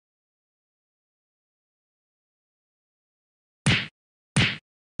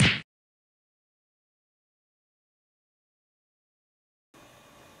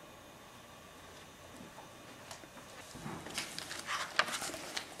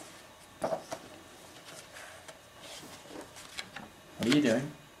What are you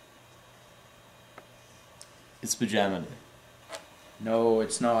doing? It's Pyjama Day. No,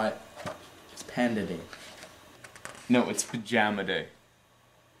 it's not. It's Panda Day. No, it's Pyjama Day.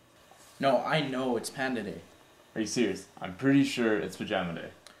 No, I know it's Panda Day. Are you serious? I'm pretty sure it's Pyjama Day.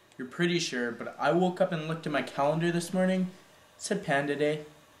 You're pretty sure, but I woke up and looked at my calendar this morning. It said Panda Day.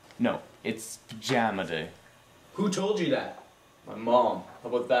 No, it's Pyjama Day. Who told you that? My mom. How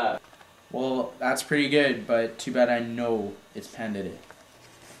about that? Well, that's pretty good, but too bad I know it's Panda Day.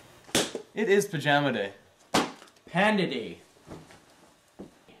 It is Pyjama Day. Panda Day.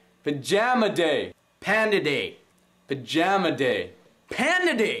 Pyjama Day. Panda Day. Pyjama Day.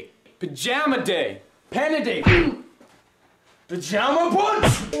 Panda Day. Pyjama Day. Panda Day. Pyjama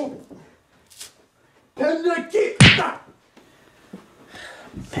punch! Panda kick.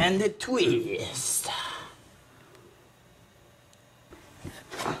 Panda twist.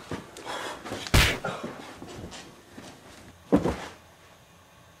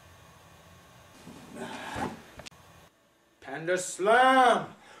 Panda slam.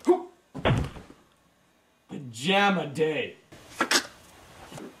 Pyjama Day.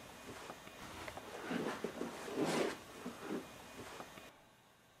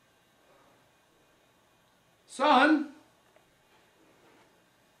 Son,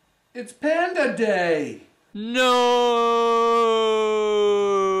 it's Panda Day. No!